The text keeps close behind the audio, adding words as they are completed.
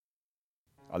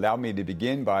Allow me to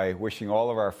begin by wishing all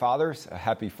of our fathers a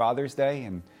happy Father's Day,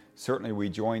 and certainly we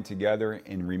join together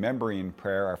in remembering in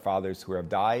prayer our fathers who have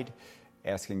died,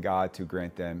 asking God to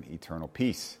grant them eternal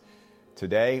peace.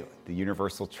 Today, the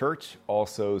Universal Church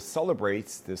also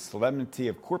celebrates the solemnity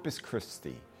of Corpus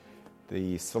Christi,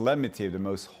 the solemnity of the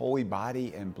most holy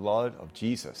body and blood of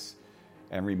Jesus,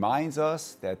 and reminds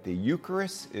us that the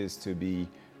Eucharist is to be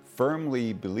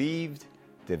firmly believed,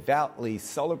 devoutly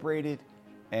celebrated,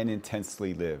 and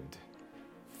intensely lived.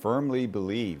 Firmly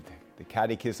believed. The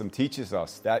Catechism teaches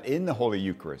us that in the Holy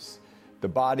Eucharist, the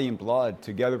body and blood,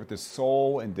 together with the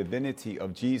soul and divinity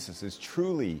of Jesus, is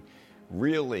truly,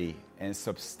 really, and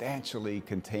substantially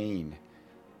contained.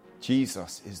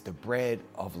 Jesus is the bread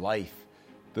of life,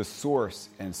 the source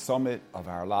and summit of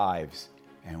our lives,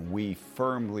 and we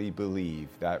firmly believe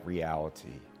that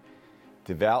reality.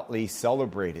 Devoutly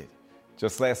celebrated.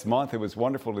 Just last month, it was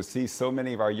wonderful to see so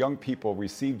many of our young people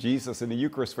receive Jesus in the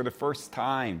Eucharist for the first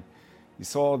time. You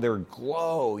saw their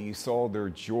glow, you saw their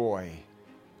joy.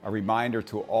 A reminder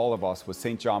to all of us what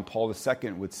St. John Paul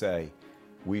II would say,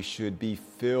 we should be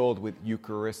filled with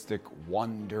Eucharistic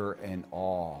wonder and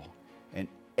awe. And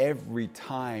every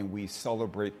time we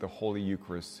celebrate the Holy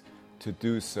Eucharist, to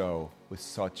do so with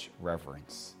such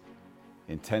reverence.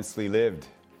 Intensely lived.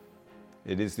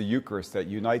 It is the Eucharist that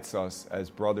unites us as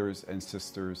brothers and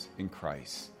sisters in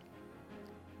Christ.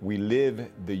 We live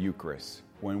the Eucharist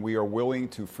when we are willing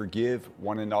to forgive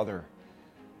one another,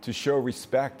 to show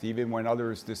respect even when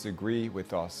others disagree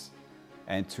with us,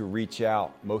 and to reach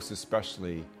out most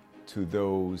especially to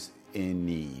those in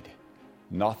need.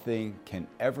 Nothing can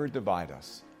ever divide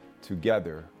us.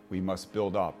 Together we must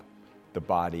build up the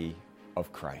body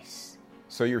of Christ.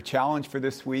 So your challenge for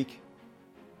this week,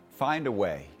 find a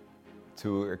way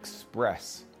to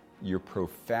express your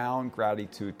profound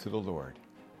gratitude to the Lord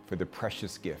for the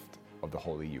precious gift of the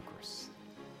Holy Eucharist.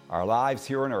 Our lives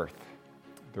here on earth,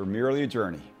 they're merely a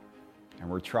journey, and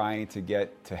we're trying to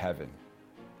get to heaven.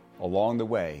 Along the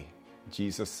way,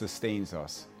 Jesus sustains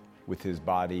us with his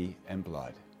body and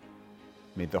blood.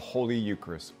 May the Holy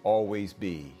Eucharist always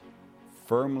be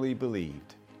firmly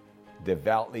believed,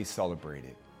 devoutly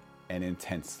celebrated, and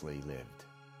intensely lived.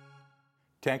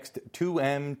 Text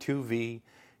 2M2V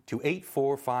to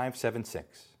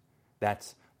 84576.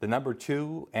 That's the number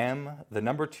 2M, the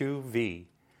number 2V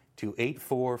to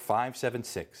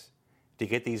 84576 to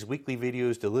get these weekly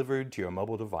videos delivered to your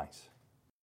mobile device.